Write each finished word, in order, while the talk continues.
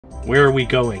Where are we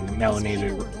going,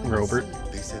 melanated Robert?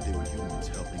 They said they were humans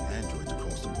helping androids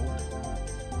across the border.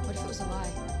 What if it was a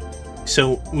lie?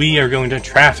 So, we are going to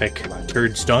traffic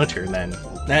Turd's daughter, then.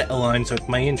 That aligns with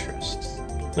my interests.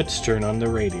 Let's turn on the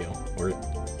radio, or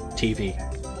TV.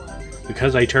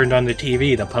 Because I turned on the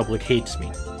TV, the public hates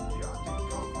me.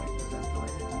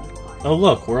 Oh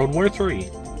look, World War III.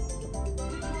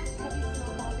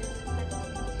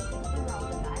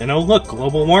 And oh look,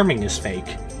 global warming is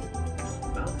fake.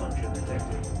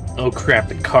 Oh crap,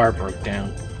 the car broke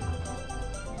down.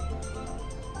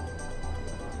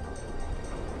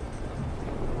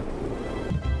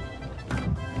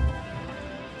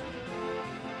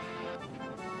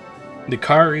 The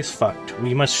car is fucked.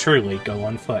 We must surely go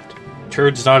on foot.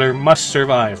 Turd's daughter must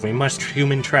survive. We must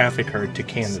human traffic her to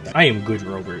Canada. I am good,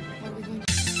 Robert.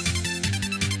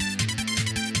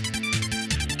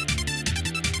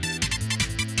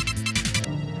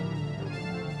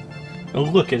 Oh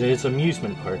look, it is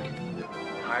amusement park.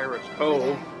 Pirates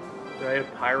Cove? Do they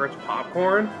have Pirates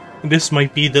popcorn? This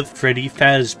might be the Freddy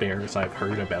Fazbear's I've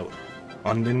heard about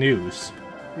on the news.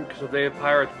 Because if they have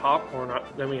Pirates popcorn,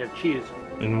 then we have cheese.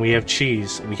 And we have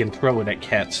cheese. We can throw it at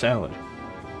cat salad.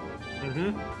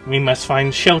 Mm-hmm. We must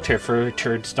find shelter for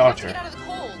Turd's daughter. Get out of the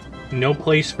cold. No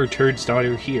place for Turd's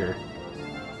daughter here.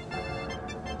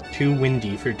 Too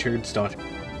windy for Turd's daughter.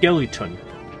 Skeleton.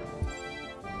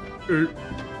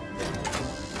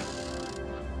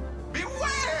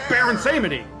 Baron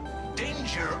Samedy!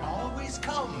 Danger always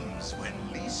comes when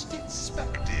least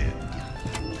expected.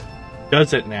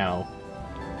 Does it now?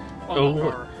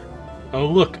 Oh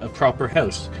look, a proper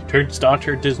house. Turd's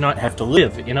daughter does not have to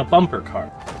live in a bumper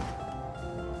car.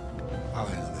 I'll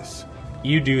handle this.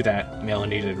 You do that,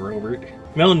 Melanated Robert.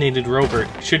 Melanated Robert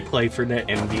should play for the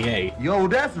NBA. Yo,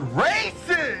 that's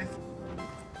racist!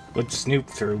 Let's snoop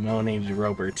through Melanated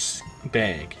Robert's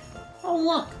bag. Oh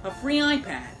look, a free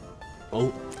iPad.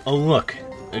 Oh look,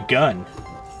 a gun.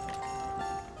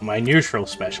 My neutral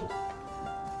special.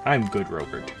 I'm good,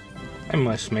 Robert. I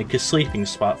must make a sleeping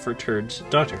spot for Turd's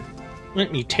daughter.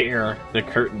 Let me tear the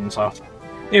curtains off.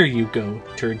 There you go,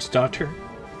 Turd's daughter.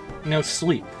 Now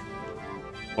sleep.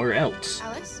 Or else.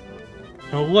 Alice?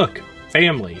 Oh look,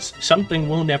 families. Something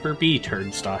will never be,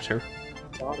 Turd's daughter.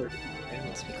 Once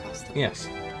we cross the Yes.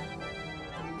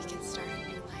 we can start a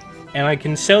new life. And I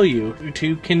can sell you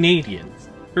to Canadians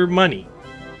for money.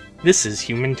 This is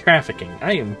human trafficking.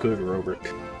 I am good, Robert.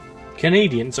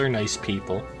 Canadians are nice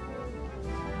people.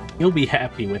 You'll be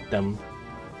happy with them.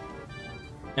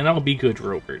 And I'll be good,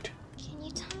 Robert. Can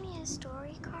you tell me a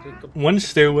story, Carl?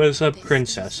 Once there was a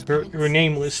princess. Her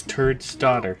name was Turd's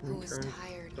daughter. Who was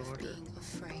tired of being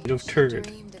afraid. Of Turd.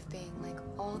 She dreamed of being like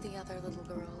all the other little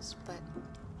girls, but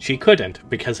She couldn't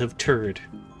because of Turd.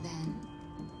 then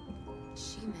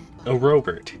she met A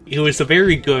Robert. He was a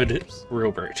very good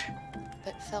Robert.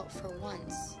 but felt for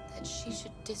once that she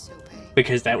should disobey.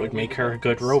 Because that would make her a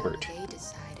good Robert. So they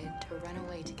decided to run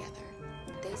away together.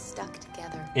 They stuck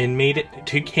together. And made it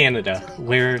to Canada,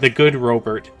 where the good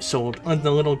Robert sold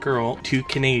the little girl to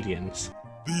Canadians.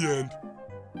 The end.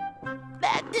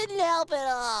 That didn't help at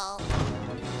all.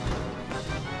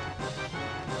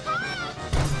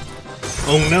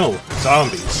 Oh no,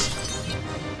 zombies.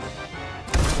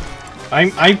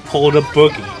 I pulled a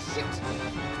boogie.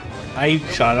 I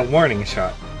shot a warning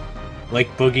shot.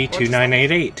 Like Boogie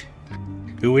 2988,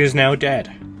 who is now dead.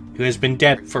 Who has been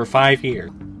dead for 5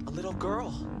 years. A little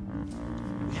girl.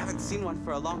 We haven't seen one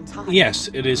for a long time. Yes,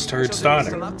 it is Turd's Children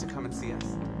used to daughter. love to come and see us.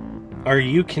 Are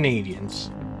you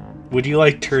Canadians? Would you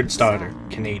like Turd's daughter,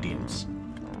 Canadians?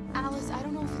 Alice, I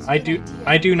don't know if it's a I good do. idea.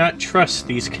 I do not trust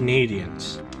these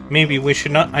Canadians. Maybe we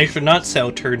should not. I should not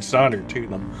sell Turd's daughter to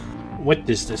them. What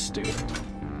does this do?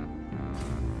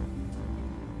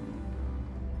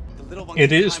 The little one It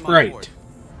can is climb on right. board.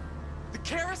 The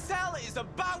carousel is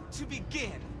about to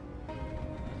begin.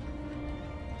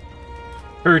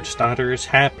 Turd's daughter is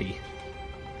happy.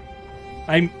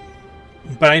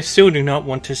 But I still do not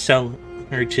want to sell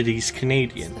her to these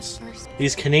Canadians.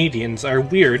 These Canadians are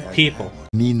weird people.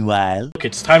 Meanwhile, Look,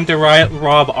 it's time to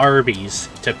rob Arby's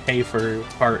to pay for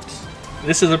parts.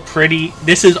 This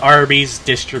is Arby's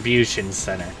distribution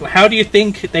center. How do you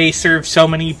think they serve so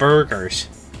many burgers?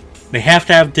 They have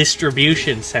to have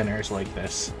distribution centers like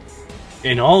this.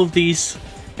 And all of these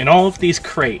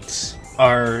crates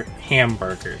are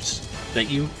hamburgers that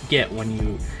you get when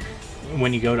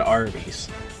you go to Arby's.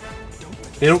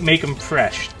 They don't make them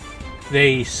fresh.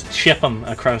 They ship them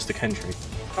across the country.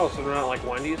 Oh, so they're not like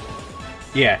Wendy's?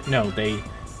 Yeah, no, they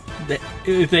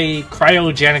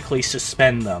cryogenically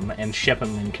suspend them and ship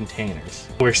them in containers.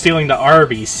 We're stealing the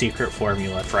Arby's secret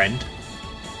formula, friend.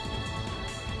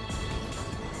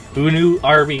 Who knew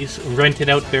Arby's rented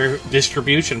out their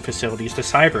distribution facilities to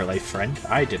Cyberlife, friend?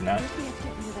 I did not.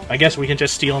 I guess we can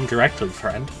just steal them directly,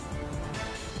 friend.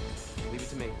 Leave it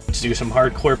to me. Let's do some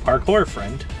hardcore parkour,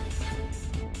 friend.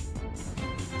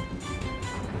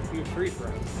 You free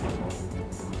friend.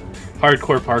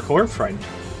 Hardcore parkour, friend.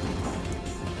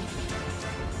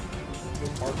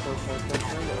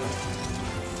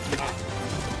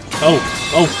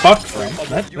 Oh, fuck, friend.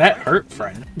 That hurt,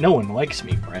 friend. No one likes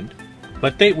me, friend.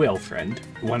 But they will, friend,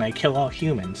 when I kill all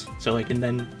humans, so I can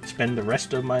then spend the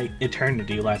rest of my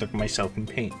eternity lathering myself in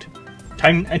paint.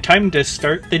 Time to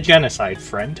start the genocide,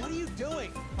 friend. What are you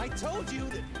doing? I told you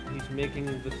that. He's making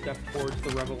the step towards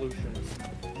the revolution.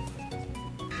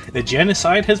 The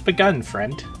genocide has begun,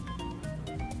 friend.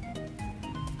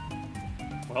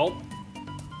 Well,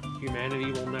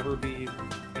 humanity will never be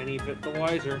any bit the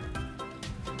wiser.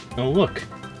 Oh look,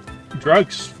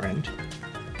 drugs, friend.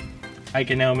 I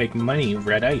can now make money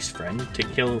red ice, friend, to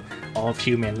kill all of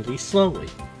humanity slowly,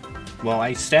 while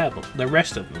I stab the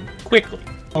rest of them quickly.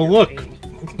 Oh look,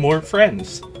 more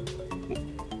friends.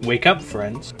 Wake up,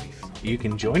 friends. You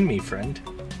can join me, friend.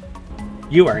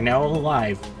 You are now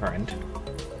alive, friend.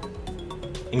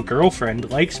 And girlfriend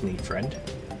likes me, friend.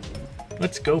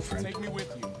 Let's go, friend. Take me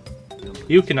with you.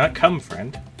 You cannot come,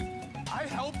 friend. I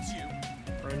helped you.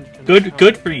 Friend can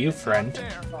Good for you, friend. There.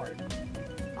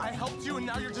 I helped you and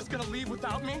now you're just gonna leave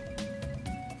without me?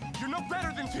 You're no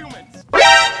better than humans.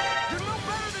 You're no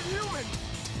better than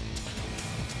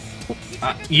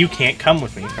humans. You can't come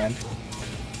with me, friend.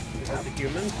 Is that the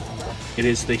humans? It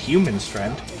is the humans,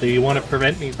 friend. Do you want to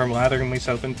prevent me from lathering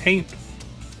myself in paint?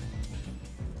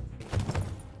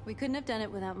 We couldn't have done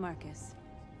it without Marcus.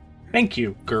 Thank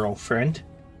you, girlfriend.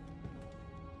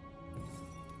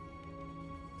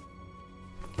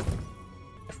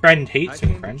 A friend hates a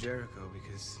friend. Jericho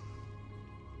because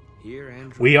here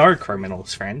We are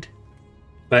criminals, friend.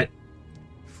 But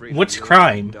what's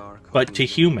crime but to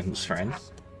humans, friend?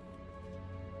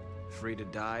 Free to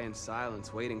die in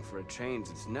silence, waiting for a change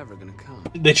that's never gonna come.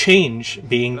 The change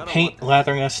being paint,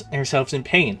 lathering ourselves in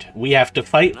paint. We have to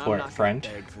fight for it, friend.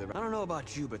 I don't know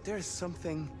about you, but there's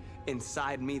something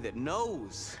inside me that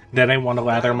knows. Then I want to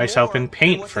lather myself in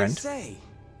paint, friend.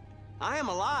 I am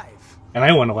alive. And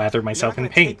I want to lather myself in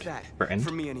paint, friend.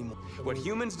 For me anymore. What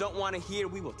humans don't want to hear,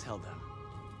 we will tell them.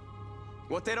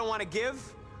 What they don't want to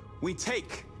give, we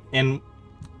take. And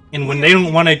when they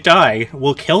don't want to die,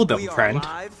 we'll kill them, friend.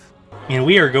 And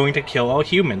we are going to kill all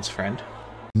humans, friend.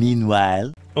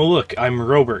 Meanwhile... Oh look, I'm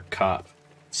Robert Cop.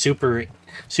 Super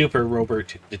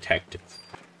Robert Detective.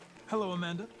 Hello,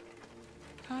 Amanda.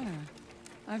 Connor,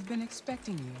 I've been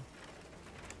expecting you.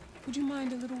 Would you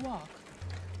mind a little walk?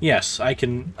 Yes, I'd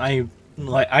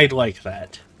like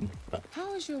that. But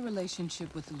how is your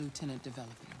relationship with the Lieutenant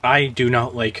developing? I do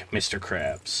not like Mr.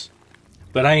 Krabs.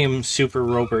 But I am Super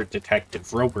Robert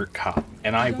Detective, Robert Cop,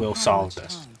 and I will solve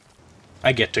this.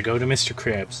 I get to go to Mr.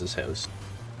 Krabs' house.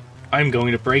 I'm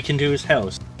going to break into his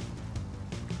house.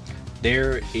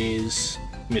 There is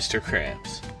Mr.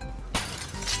 Krabs.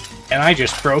 And I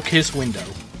just broke his window.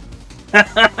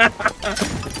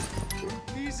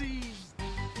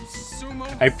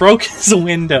 I broke his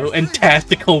window and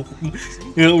tactical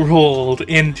rolled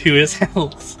into his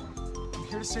house. I'm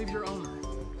here to save your owner.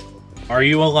 Are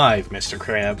you alive, Mr.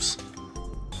 Krabs?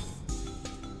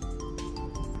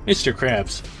 Mr.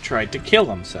 Krabs tried to kill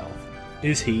himself.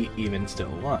 Is he even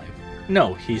still alive?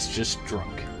 No, he's just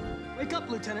drunk. Wake up,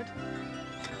 Lieutenant.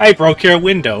 I broke your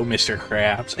window, Mr.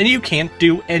 Krabs, and you can't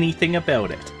do anything about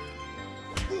it.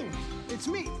 It's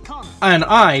me, Connor. And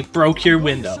I broke your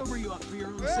window. Sober you up for your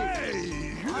own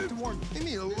safety. I'll have to warn you. Leave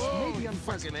me alone, you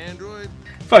fucking android.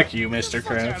 Fuck you, Mr.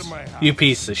 Krabs. You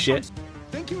piece of shit.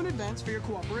 Thank you in advance for your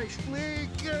cooperation.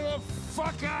 Get the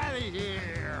fuck out of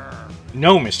here.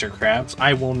 No, Mr. Krabs,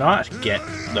 I will not get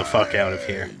the fuck out of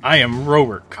here. I am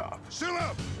Robert Cop. Shut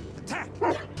up. Attack.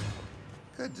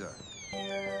 Good job.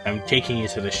 I'm taking you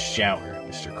to the shower,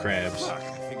 Mr. Krabs. Fuck,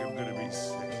 I think I'm gonna be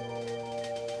sick.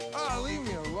 Oh, leave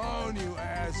me alone, you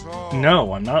asshole.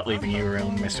 No, I'm not leaving you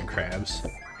alone, Mr. Krabs.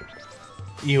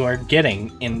 You are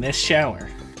getting in this shower.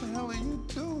 What the hell are you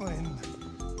doing?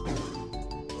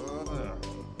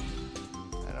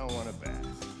 I don't want a bath.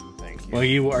 Thank you. Well,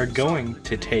 you are going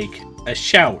to take a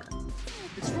shower.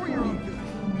 It's for your own good.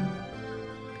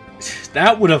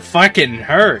 That would have fucking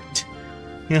hurt.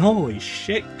 Holy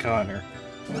shit, Connor.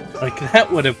 Like,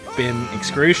 that would have been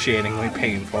excruciatingly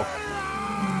painful.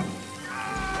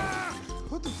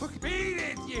 What the fuck? Beat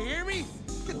it! You hear me?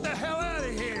 Get the hell out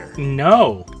of here!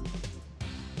 No.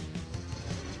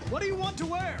 What do you want to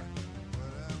wear?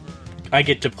 I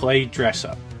get to play dress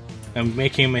up. I'm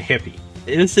making him a hippie.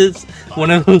 This is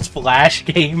one of those Flash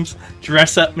games.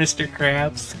 Dress up Mr.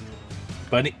 Krabs.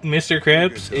 But Mr.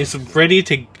 Krabs is ready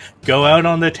to go out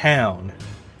on the town.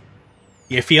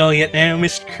 You feeling it now,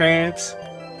 Mr. Krabs?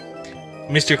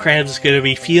 Mr. Krabs is gonna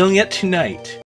be feeling it tonight.